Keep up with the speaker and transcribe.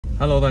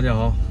Hello， 大家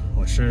好，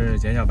我是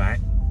小白。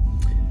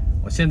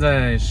我现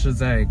在是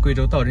在贵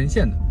州道真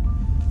县的。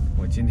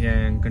我今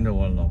天跟着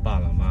我老爸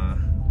老妈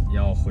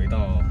要回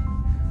到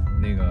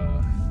那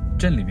个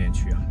镇里面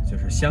去啊，就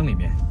是乡里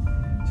面，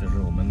就是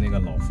我们那个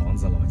老房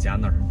子、老家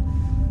那儿。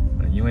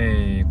因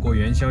为过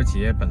元宵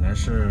节本来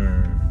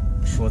是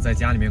说在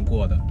家里面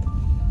过的，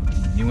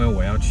因为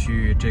我要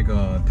去这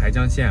个台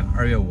江县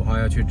，2月5号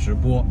要去直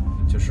播，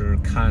就是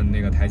看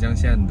那个台江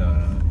县的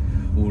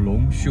舞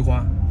龙续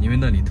花，因为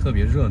那里特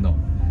别热闹。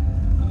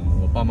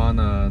我爸妈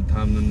呢，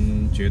他们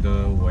觉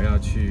得我要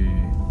去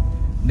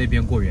那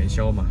边过元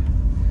宵嘛，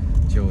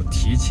就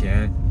提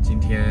前今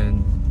天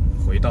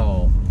回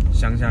到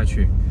乡下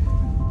去，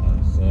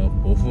和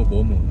伯父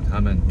伯母他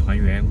们团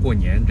圆过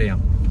年。这样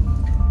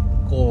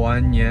过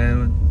完年，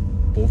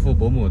伯父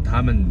伯母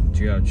他们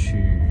就要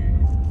去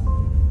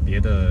别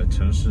的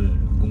城市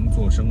工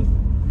作生活，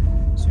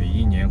所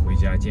以1年回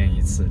家见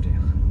1次这样。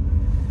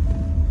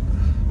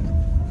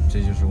这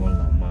就是我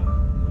老妈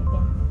老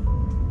爸。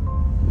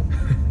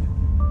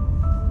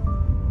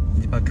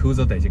你把口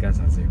罩戴起干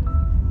啥子哟？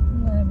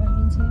来吧，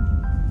晕车。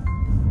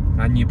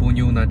安妮波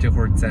妞呢？这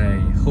会儿在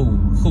后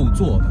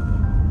座的，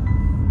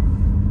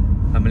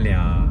他们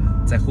俩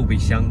在后备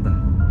箱的。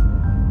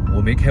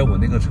我没开我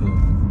那个车，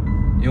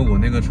因为我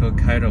那个车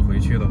开着回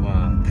去的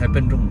话太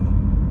笨重了，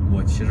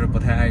我其实不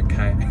太爱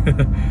开。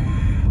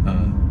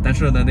但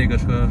是呢，那个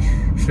车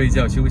睡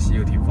觉休息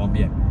又挺方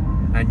便，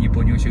安妮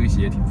波妞休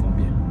息也挺方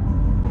便。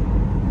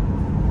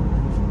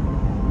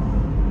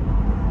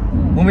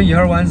我们一会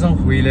儿晚上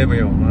回来不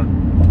要吗？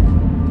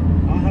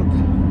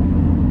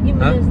你们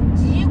的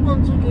激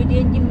光组决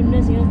定你们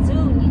那是要走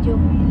你就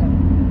回来。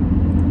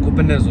我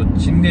本来说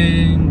今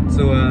天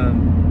走啊，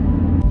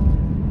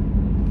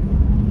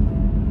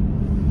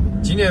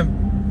今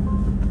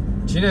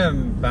年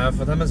半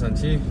副他们上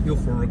去有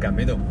活儿干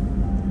没得？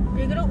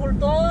别个的活儿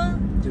多，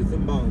就是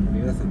忙，没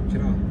有上去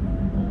了。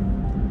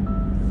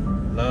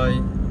那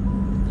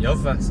2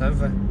副啊，3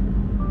副啊？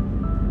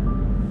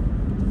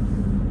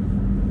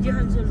你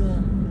喊走路。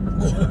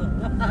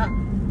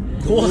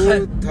我还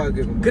他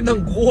给我们跟到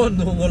我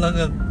弄我啷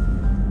个？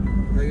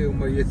他给我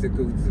们也是狗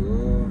子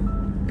哦。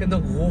跟到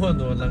我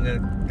弄啷个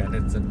干得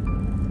走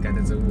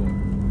哦？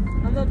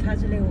他们排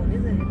出来我的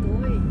人多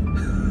哎。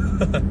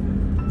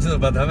你说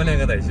把他们2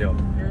个带起哦？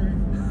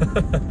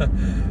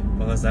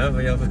把我3副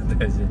2副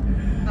带起。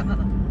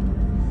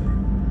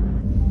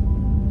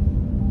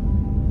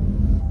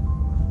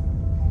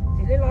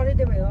这个哪里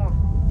都没有啊？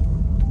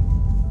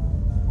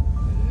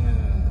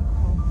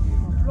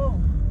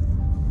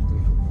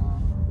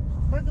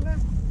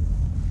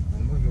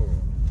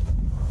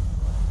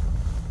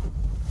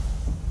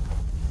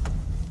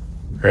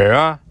二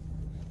啊！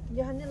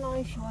你喊你哪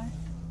一学啊？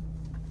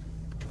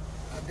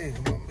对，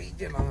我没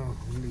见了，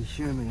没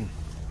学没。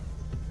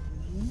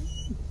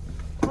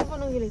他不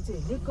能给你这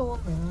里搞，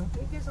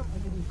这个上不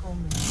给你搞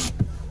没？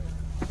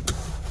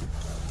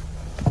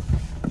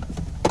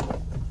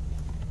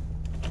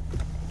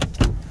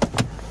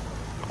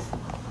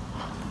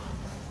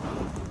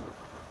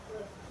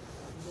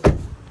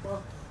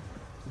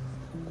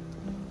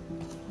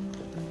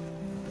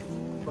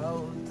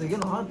这个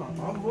拿大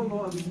锅拿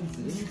给你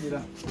自己的。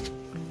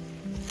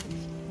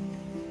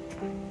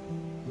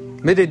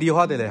没得梨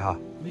花得嘞哈？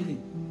没得。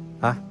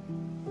啊？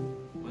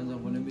晚上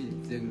可能没得，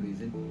只有个雷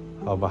声。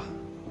好吧。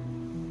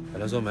本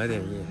来说买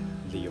点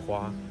梨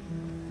花，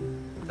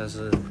但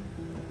是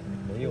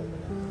没有了。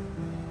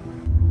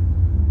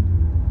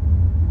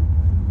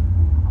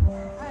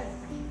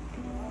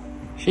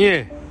星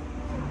爷。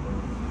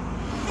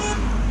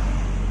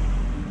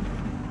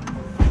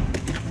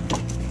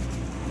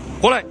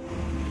过来。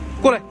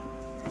过来，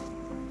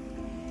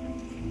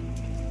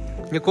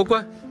你过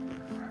关。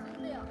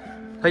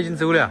他已经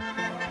走了。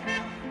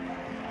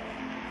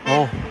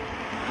哦。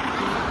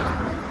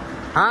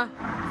啊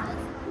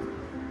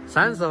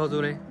？30号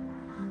走的。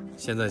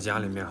现在家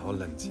里面好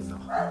冷清哦，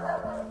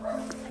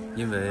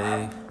因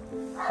为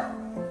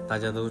大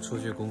家都出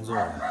去工作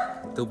了，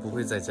都不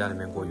会在家里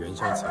面过元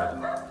宵节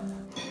的。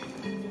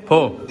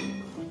好。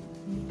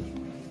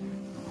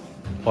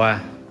喂。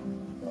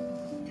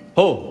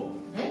好。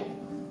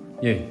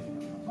耶。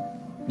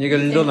你个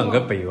耳朵啷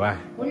个背哇？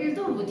我耳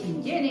朵不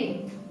听见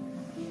的。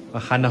我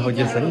喊了好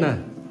几声了。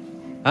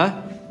啊？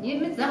你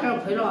们这哈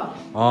亏了？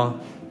哦。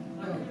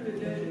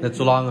那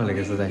做哪个那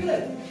个是在？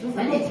做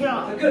饭店去了。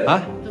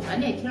啊？做饭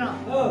店去了。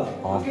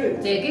哦。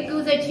这个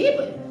狗仔7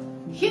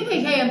块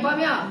钱1把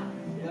苗。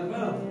要不要？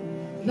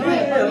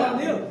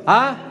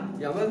啊？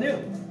要不要？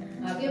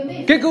啊，给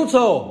妹。给狗吃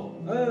哦。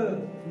啊，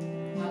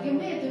给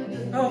妹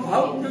都。啊，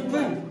泡就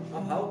对，啊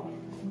泡，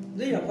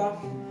你要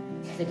泡。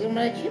这个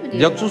嘛吃不得。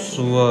要煮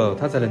熟哦，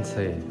它才能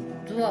吃。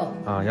煮哦。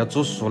啊，要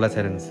煮熟了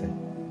才能吃。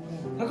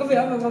那个不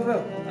要，那个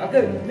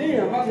你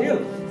要把料。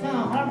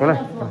过来。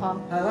啊，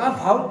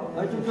泡，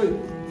那就对。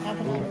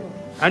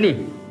安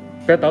妮，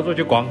不要到处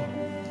去逛，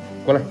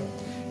过来。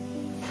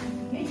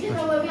你吃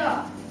了没有？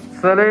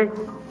是的。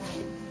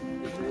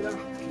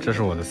这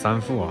是我的3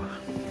副啊。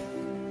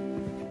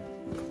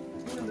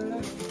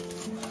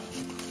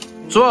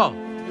猪，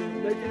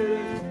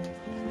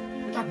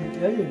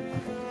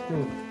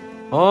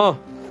哦，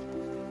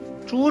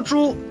猪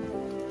猪，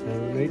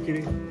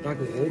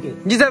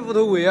你在屋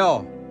头喂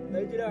哦？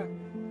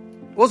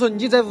我说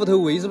你在屋头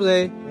喂是不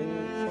是？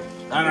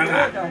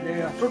来，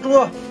猪猪，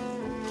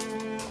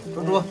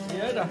猪猪，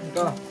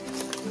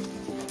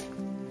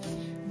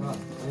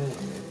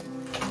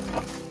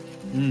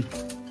嗯，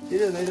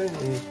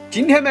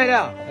今天买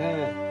的，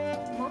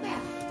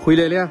回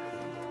来的，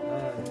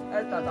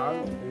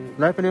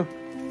来，朋友，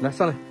来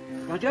上来，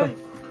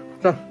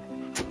上，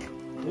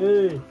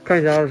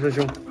看一下二师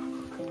兄，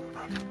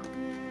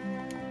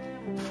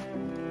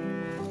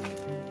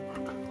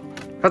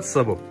他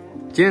吃不？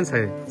今天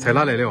才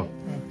拿来的哦。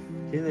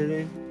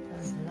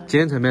今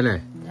天才买来。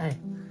哎，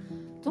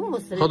中午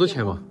是好多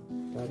钱嘛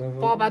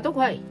？800多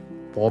块。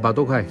 800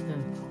多块。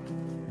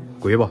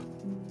贵不？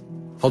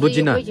好多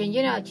斤呢？1块钱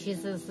斤了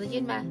，74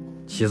斤吗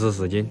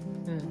？74斤。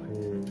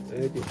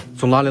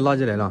从哪里拿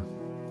起来了？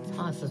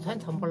四川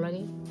成都那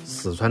里。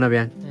四川那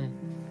边。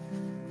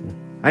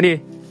安妮，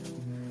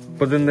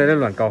不准在这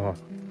乱搞哈！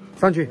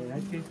上去，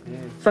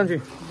上去，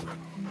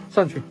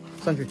上去，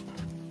上去！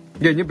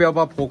你不要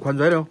把破宽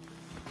拽了。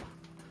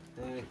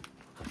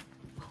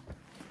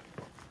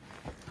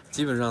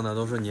基本上呢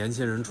都是年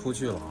轻人出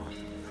去了啊，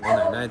我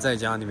奶奶在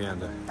家里面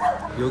的，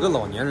有个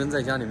老年人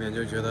在家里面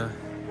就觉得，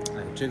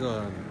哎，这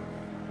个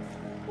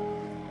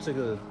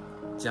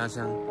家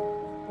乡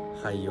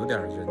还有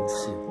点人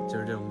气，就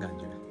是这种感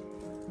觉。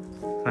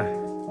哎，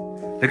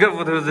那个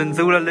屋头人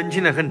走了，冷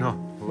清得很哈。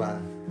不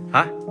玩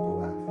啊？不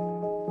玩，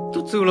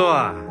都走了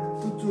啊？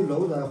都走了，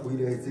然后回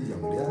来这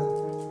样的。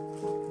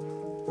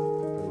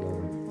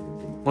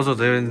我说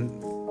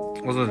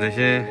这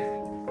些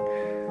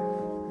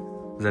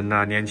人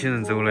呐，年轻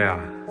人走了呀，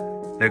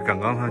那刚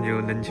刚好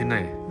就冷清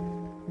了。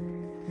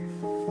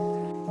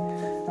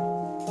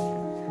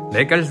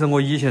那杆是我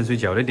以前睡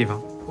觉的地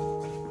方。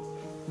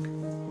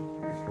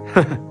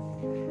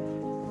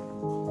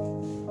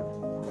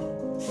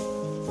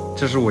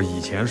这是我以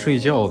前睡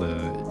觉的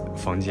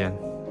房间。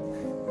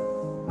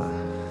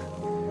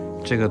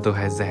这个都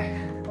还在。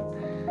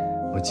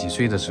我几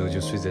岁的时候就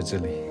睡在这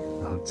里，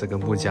然后这个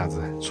木架子，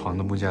床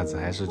的木架子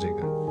还是这个。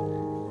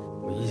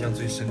我印象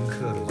最深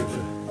刻的就是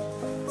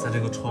在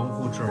这个窗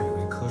户这儿有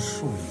一棵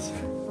树，以前，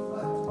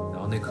然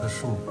后那棵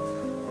树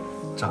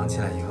长起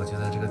来以后就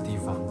在这个地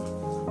方，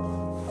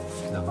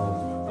然后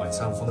晚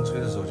上风吹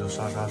的时候就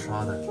刷刷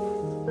刷的，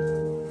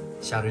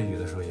下着雨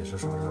的时候也是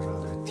刷刷刷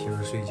的，听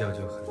着睡觉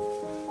就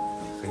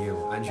很有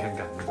安全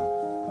感那种，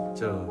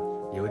就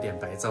有点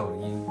白噪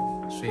音，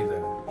睡得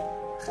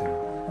很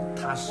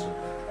踏实。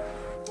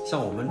像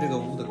我们这个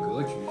屋的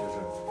格局就是，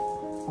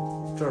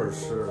这儿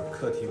是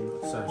客厅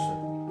算是，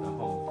然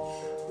后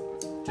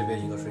这边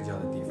一个睡觉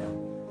的地方，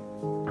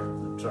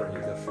这儿一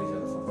个睡觉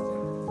的房间，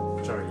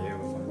这儿也有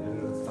个房间，这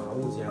是杂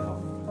物间啊，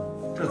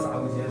这杂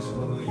物间什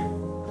么都有。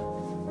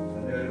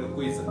这个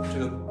柜子，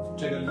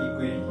这个立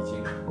柜已经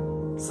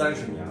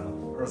30年了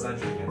，20-30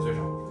年最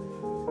少。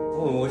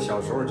我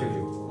小时候就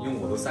有，因为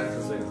我都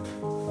30岁了。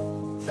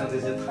像这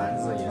些坛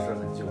子也是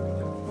很久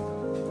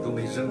都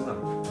没扔了。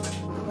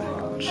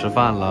吃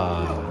饭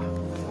了。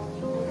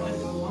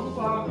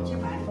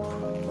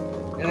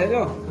来就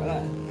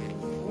来。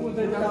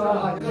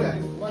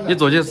你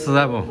坐起吃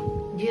来不？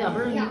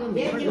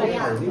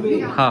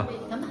好。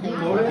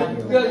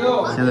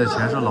现在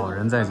全是老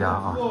人在家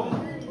啊。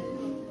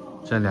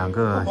这2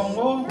个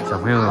小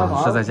朋友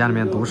是在家里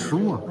面读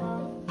书啊。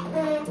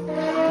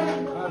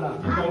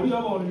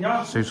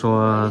虽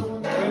说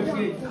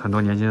很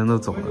多年轻人都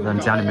走了，但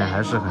家里面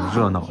还是很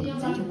热闹的。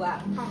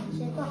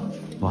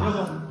哇，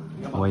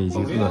我已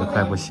经饿得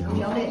快不行了。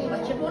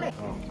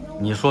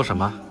你说什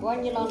么？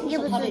你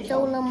不是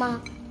走了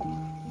吗？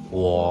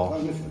我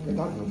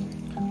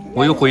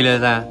又回来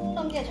噻，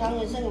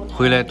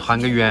回来团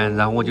个圆，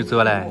然后我就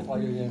走了。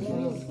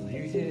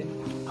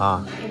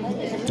啊，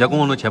要跟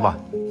我们去吧？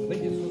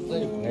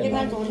你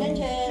看昨天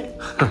去。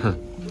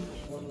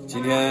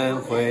今天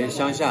回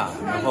乡下，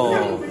然后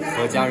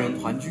和家人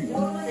团聚。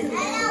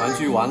团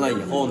聚完了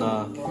以后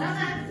呢，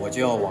我就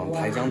要往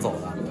台江走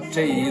了。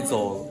这一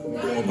走，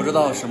我不知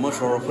道什么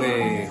时候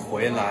会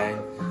回来。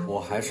我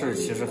还是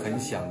其实很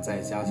想在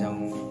家乡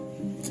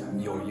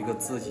有一个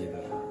自己的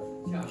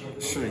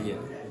事业，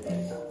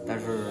但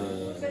是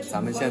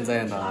咱们现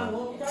在呢，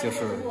就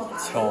是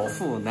巧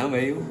妇难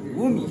为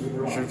无米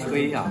之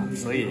炊呀，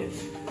所以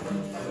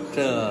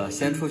这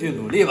先出去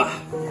努力吧，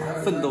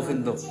奋斗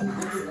奋斗。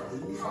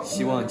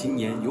希望今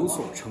年有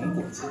所成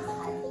果，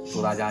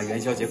祝大家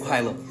元宵节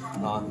快乐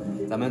啊！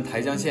咱们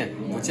台江县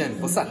不见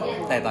不散，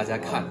带大家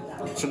看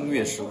正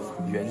月15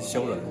元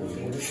宵的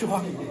虚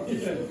话，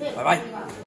拜拜。